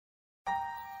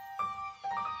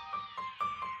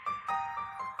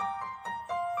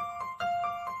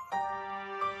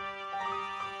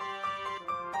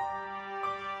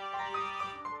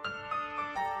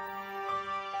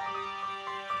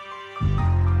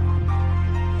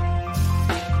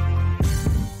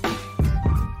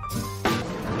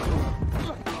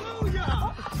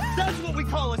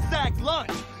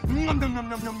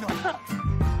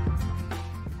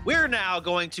We're now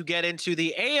going to get into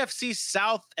the AFC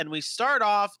South, and we start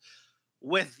off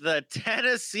with the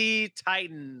Tennessee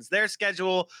Titans. Their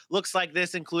schedule looks like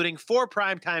this, including 4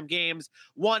 primetime games,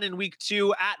 1 in week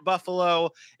 2 at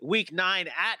Buffalo, week 9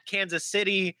 at Kansas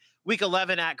City, week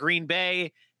 11 at Green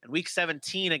Bay, and week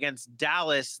 17 against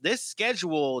Dallas. This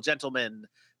schedule, gentlemen,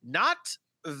 not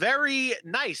very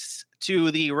nice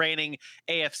to the reigning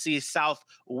AFC South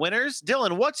winners.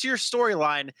 Dylan, what's your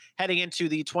storyline heading into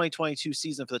the 2022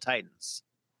 season for the Titans?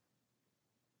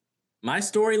 My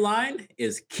storyline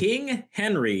is King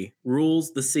Henry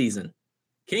rules the season.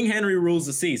 King Henry rules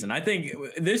the season. I think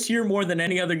this year more than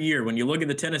any other year, when you look at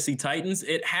the Tennessee Titans,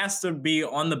 it has to be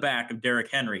on the back of Derrick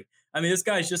Henry. I mean, this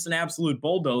guy's just an absolute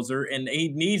bulldozer, and he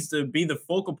needs to be the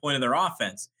focal point of their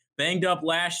offense. Banged up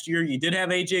last year. You did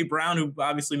have A.J. Brown, who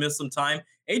obviously missed some time.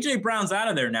 A.J. Brown's out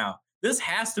of there now. This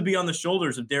has to be on the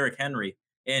shoulders of Derrick Henry,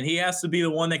 and he has to be the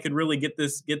one that could really get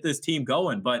this team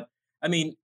going. But, I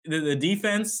mean, the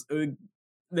defense,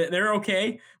 they're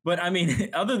okay. But, I mean,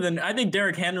 I think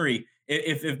Derrick Henry,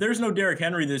 if there's no Derrick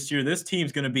Henry this year, this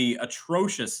team's going to be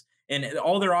atrocious, and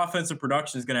all their offensive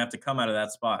production is going to have to come out of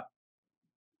that spot.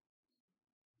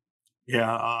 Yeah,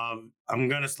 I'm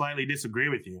going to slightly disagree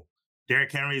with you.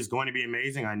 Derrick Henry is going to be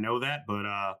amazing. I know that, but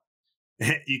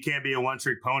you can't be a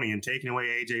one-trick pony, and taking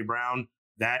away A.J. Brown,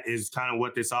 that is kind of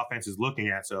what this offense is looking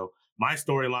at. So my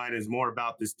storyline is more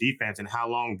about this defense and how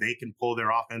long they can pull their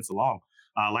offense along.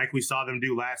 Like we saw them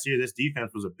do last year, this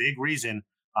defense was a big reason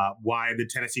why the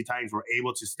Tennessee Titans were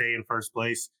able to stay in first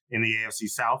place in the AFC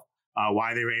South,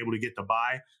 why they were able to get the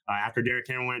bye. After Derrick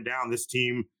Henry went down, this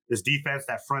defense,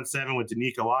 that front seven with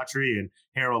Danico Autry and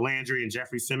Harold Landry and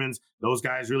Jeffrey Simmons, those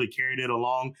guys really carried it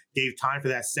along, gave time for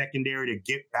that secondary to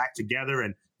get back together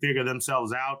and figure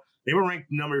themselves out. They were ranked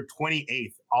number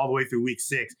 28th all the way through week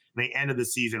 6, and they ended the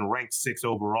season ranked 6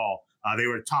 overall. They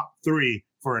were top 3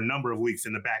 for a number of weeks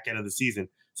in the back end of the season.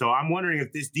 So I'm wondering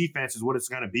if this defense is what it's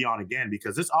going to be on again,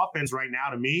 because this offense right now,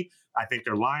 to me, I think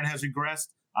their line has regressed.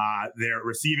 Their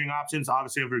receiving options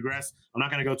obviously have regressed. I'm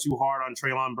not going to go too hard on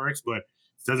Treylon Burks, but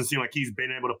it doesn't seem like he's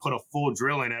been able to put a full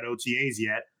drill in at OTAs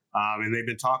yet. And they've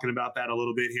been talking about that a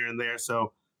little bit here and there.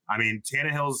 So, I mean,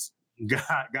 Tannehill's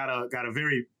got a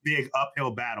very big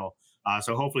uphill battle.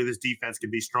 So hopefully this defense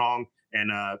can be strong and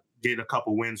get a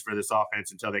couple wins for this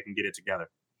offense until they can get it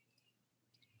together.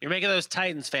 You're making those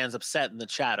Titans fans upset in the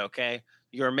chat, okay?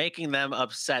 You're making them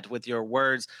upset with your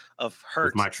words of hurt.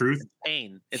 With my truth?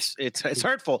 Pain. It's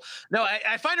hurtful. No,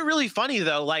 I find it really funny,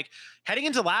 though. Like, heading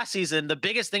into last season, the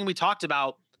biggest thing we talked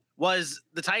about was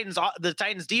the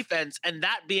Titans defense, and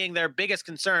that being their biggest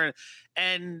concern.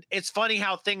 And it's funny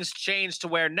how things change to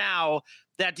where now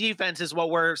that defense is what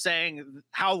we're saying.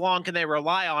 How long can they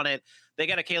rely on it? They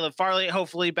get a Caleb Farley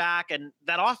hopefully back, and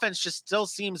that offense just still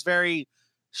seems very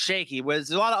shaky.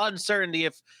 There's a lot of uncertainty.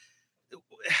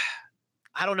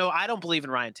 I don't know. I don't believe in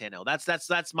Ryan Tannehill.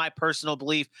 That's my personal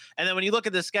belief. And then when you look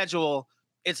at the schedule,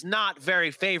 it's not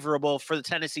very favorable for the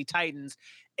Tennessee Titans.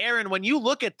 Aaron, when you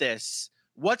look at this,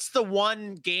 what's the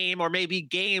one game or maybe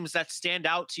games that stand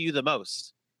out to you the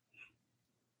most?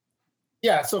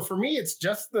 Yeah, so for me, it's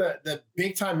just the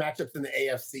big-time matchups in the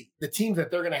AFC, the teams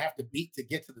that they're going to have to beat to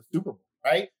get to the Super Bowl,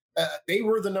 right? They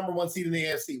were the number 1 seed in the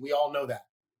AFC. We all know that.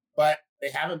 But they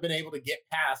haven't been able to get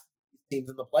past these teams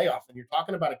in the playoffs. And you're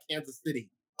talking about a Kansas City,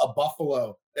 a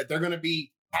Buffalo, that they're going to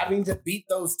be having to beat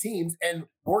those teams and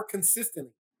more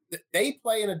consistently. They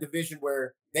play in a division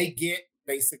where they get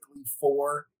basically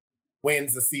 4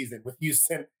 wins a season with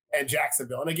Houston and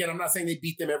Jacksonville. And again, I'm not saying they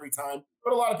beat them every time,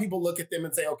 but a lot of people look at them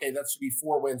and say, okay, that should be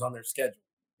 4 wins on their schedule.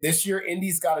 This year,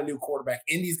 Indy's got a new quarterback.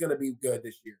 Indy's going to be good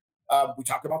this year. We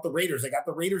talked about the Raiders. They got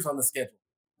the Raiders on the schedule.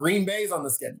 Green Bay's on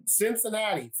the schedule.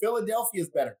 Cincinnati, Philadelphia's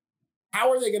better. How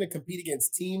are they going to compete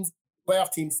against teams,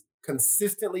 playoff teams,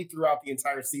 consistently throughout the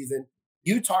entire season?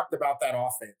 You talked about that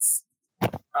offense.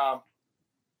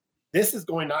 This is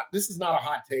not a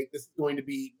hot take. This is going to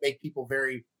make people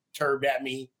very perturbed at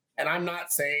me. And I'm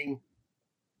not saying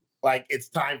like it's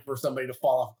time for somebody to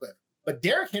fall off a cliff. But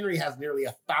Derrick Henry has nearly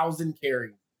 1,000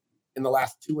 carries in the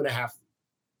last 2.5 seasons.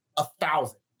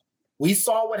 1,000. We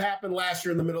saw what happened last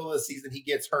year in the middle of the season. He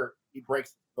gets hurt. He breaks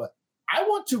his foot. I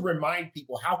want to remind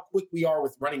people how quick we are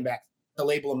with running backs to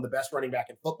label them the best running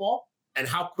back in football and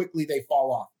how quickly they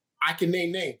fall off. I can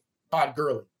name names. Todd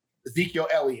Gurley, Ezekiel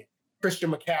Elliott,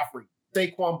 Christian McCaffrey,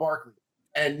 Saquon Barkley,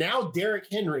 and now Derrick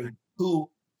Henry, who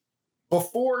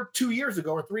before 2 years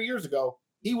ago or 3 years ago,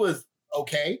 he was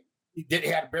okay. He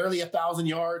had barely 1,000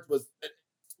 yards, was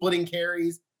splitting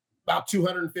carries, about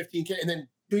 215 carries. And then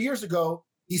 2 years ago,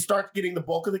 he starts getting the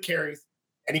bulk of the carries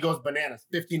and he goes bananas,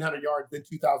 1,500 yards, then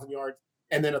 2,000 yards,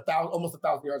 and then almost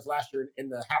 1,000 yards last year in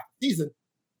the half season.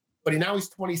 But now he's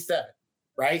 27,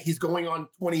 right? He's going on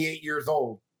 28 years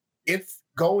old. It's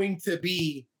going to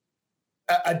be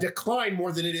a decline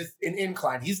more than it is an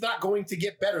incline. He's not going to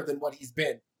get better than what he's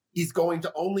been. He's going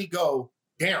to only go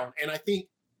down. And I think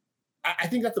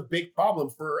that's a big problem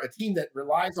for a team that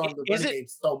relies on the running game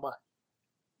so much.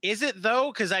 Is it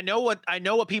though? Because I know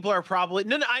what people are probably.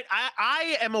 No,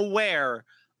 I am aware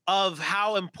of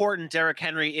how important Derrick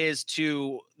Henry is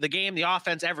to the game, the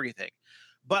offense, everything.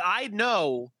 But I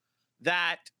know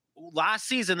that last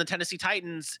season the Tennessee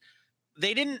Titans,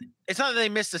 it's not that they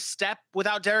missed a step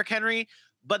without Derrick Henry,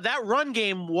 but that run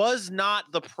game was not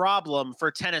the problem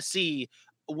for Tennessee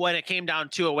when it came down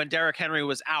to it, when Derrick Henry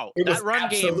was out. That run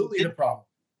game absolutely the problem.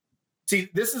 See,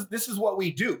 this is what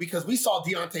we do, because we saw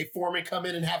D'Onta Foreman come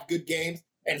in and have good games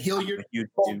and Hilliard.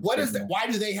 What is that? Why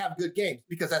do they have good games?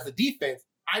 Because as a defense,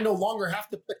 I no longer have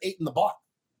to put 8 in the box.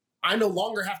 I no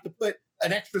longer have to put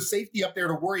an extra safety up there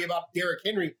to worry about Derrick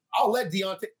Henry. I'll let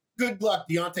good luck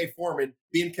D'Onta Foreman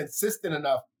being consistent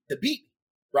enough to beat me,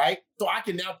 right? So I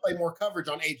can now play more coverage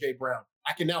on A.J. Brown.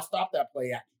 I can now stop that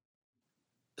play action.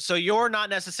 So you're not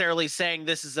necessarily saying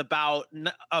this is about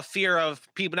a fear of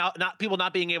people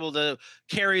not being able to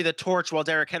carry the torch while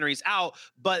Derrick Henry's out,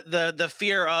 but the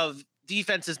fear of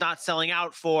defenses not selling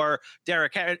out for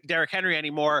Derrick Henry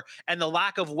anymore, and the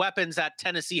lack of weapons that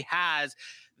Tennessee has,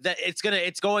 that it's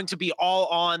going to be all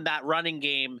on that running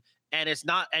game, and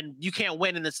you can't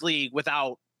win in this league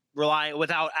without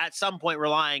at some point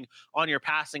relying on your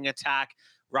passing attack.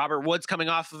 Robert Woods coming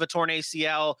off of a torn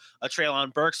ACL, a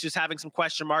Treylon Burks who's having some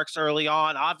question marks early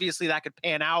on. Obviously, that could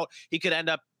pan out. He could end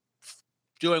up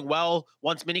doing well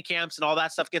once mini camps and all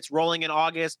that stuff gets rolling in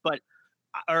August,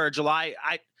 or July.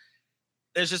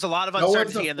 There's just a lot of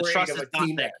uncertainty, and the trust is not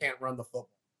there. That can't run the football.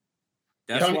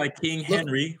 That's why King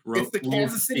Henry wrote. It's the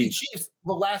Kansas City Chiefs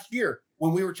the last year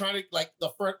when we were trying to, like, the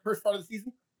first part of the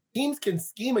season. Teams can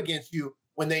scheme against you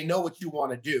when they know what you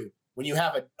want to do. When you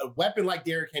have a weapon like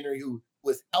Derrick Henry who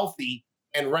was healthy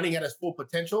and running at his full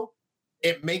potential,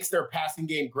 it makes their passing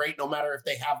game great, no matter if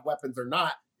they have weapons or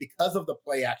not, because of the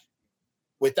play action.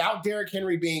 Without Derrick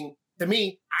Henry to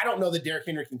me, I don't know that Derrick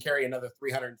Henry can carry another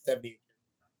 370.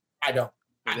 I don't.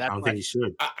 I don't think he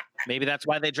should. Maybe that's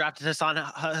why they drafted Hassan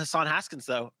Haskins,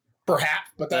 though.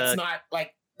 Perhaps, but that's not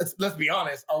like. Let's be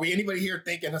honest. Are we anybody here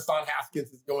thinking Hassan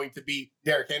Haskins is going to be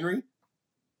Derrick Henry?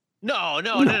 No.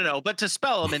 But to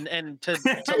spell him and to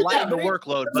lighten the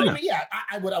workload.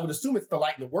 I would assume it's to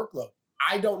lighten the workload.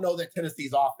 I don't know that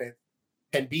Tennessee's offense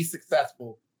can be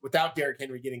successful without Derrick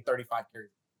Henry getting 35 carries.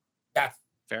 That's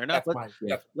fair enough.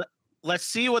 Let's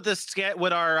see what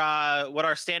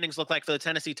our standings look like for the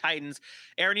Tennessee Titans.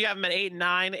 Aaron, you have them at 8-9.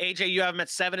 AJ, you have them at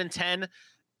 7-10.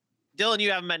 Dylan,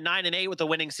 you have them at 9-8 with the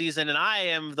winning season, and I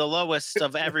am the lowest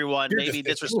of everyone. Maybe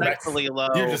disrespectfully low.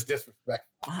 You're just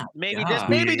disrespectful. Maybe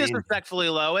disrespectfully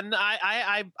low. And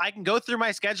I can go through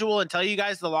my schedule and tell you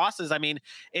guys the losses. I mean,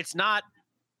 it's not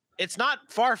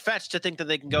far fetched to think that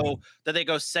they go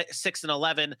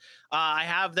 6-11. I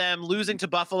have them losing to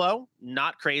Buffalo,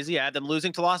 not crazy. I have them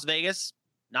losing to Las Vegas,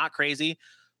 not crazy.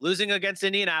 Losing against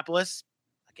Indianapolis,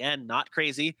 again, not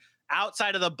crazy.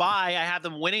 Outside of the bye, I have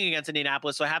them winning against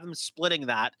Indianapolis, so I have them splitting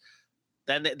that.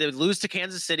 Then they lose to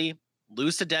Kansas City,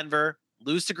 lose to Denver,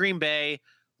 lose to Green Bay,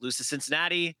 lose to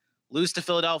Cincinnati, lose to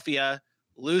Philadelphia,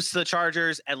 lose to the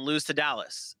Chargers, and lose to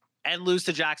Dallas, and lose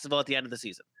to Jacksonville at the end of the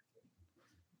season.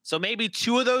 So maybe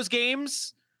 2 of those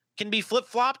games can be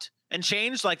flip-flopped and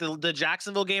changed, like the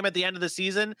Jacksonville game at the end of the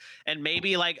season, and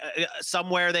maybe like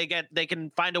somewhere they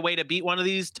can find a way to beat one of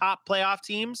these top playoff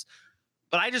teams.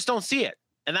 But I just don't see it.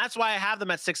 And that's why I have them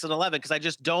at 6-11, because I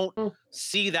just don't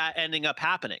see that ending up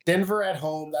happening. Denver at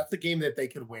home, that's a game that they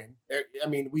could win. I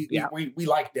mean, we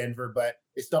like Denver, but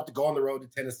it's tough to go on the road to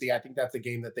Tennessee. I think that's a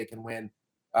game that they can win.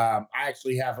 I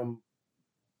actually have them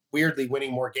weirdly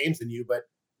winning more games than you, but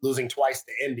losing twice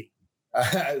to Indy.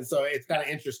 So it's kind of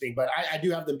interesting. But I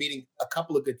do have them beating a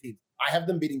couple of good teams. I have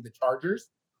them beating the Chargers.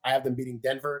 I have them beating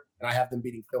Denver, and I have them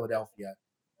beating Philadelphia,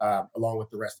 along with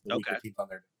the rest of the weekend teams on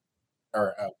there.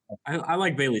 I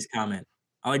like Bailey's comment.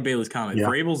 Yeah.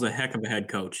 Vrabel's a heck of a head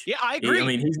coach. Yeah, I agree. I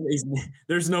mean, he's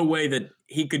there's no way that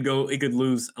he could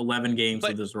lose 11 games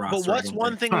with his roster. But what's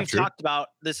one thing we've talked about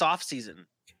this offseason?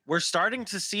 We're starting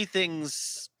to see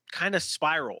things kind of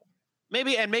spiral.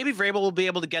 Maybe Vrabel will be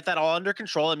able to get that all under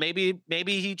control, and maybe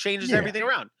he changes everything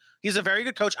around. He's a very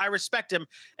good coach. I respect him,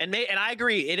 and I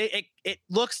agree. It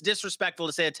looks disrespectful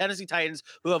to say the Tennessee Titans,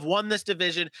 who have won this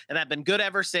division and have been good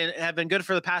ever since, have been good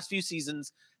for the past few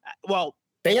seasons. Well,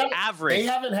 they've had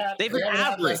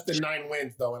less than 9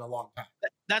 wins though in a long time.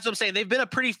 That's what I'm saying. They've been a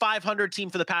pretty 500 team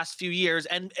for the past few years,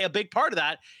 and a big part of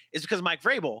that is because of Mike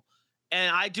Vrabel.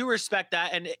 And I do respect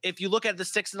that. And if you look at the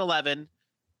 6-11,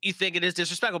 you think it is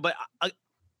disrespectful, but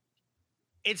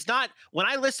it's not. When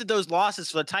I listed those losses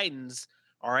for the Titans,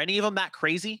 are any of them that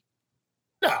crazy?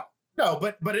 No,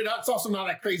 but it's also not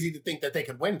that crazy to think that they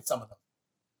could win some of them.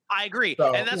 I agree.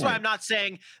 So, and that's why I'm not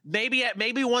saying maybe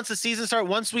once the season starts,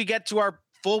 once we get to our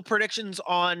full predictions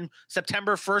on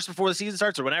September 1st before the season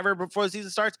starts or whenever before the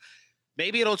season starts,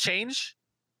 maybe it'll change.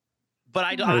 But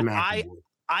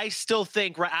I still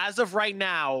think as of right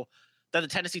now that the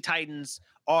Tennessee Titans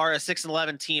are a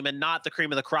 6-11 team and not the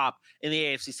cream of the crop in the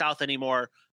AFC South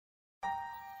anymore.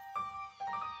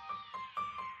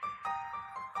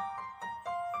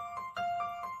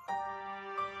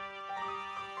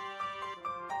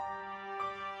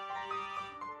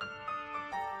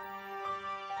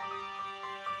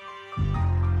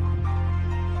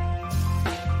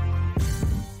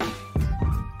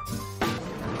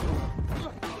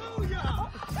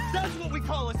 That's what we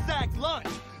call a sack lunch.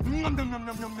 Nom, nom, nom,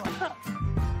 nom, nom, nom.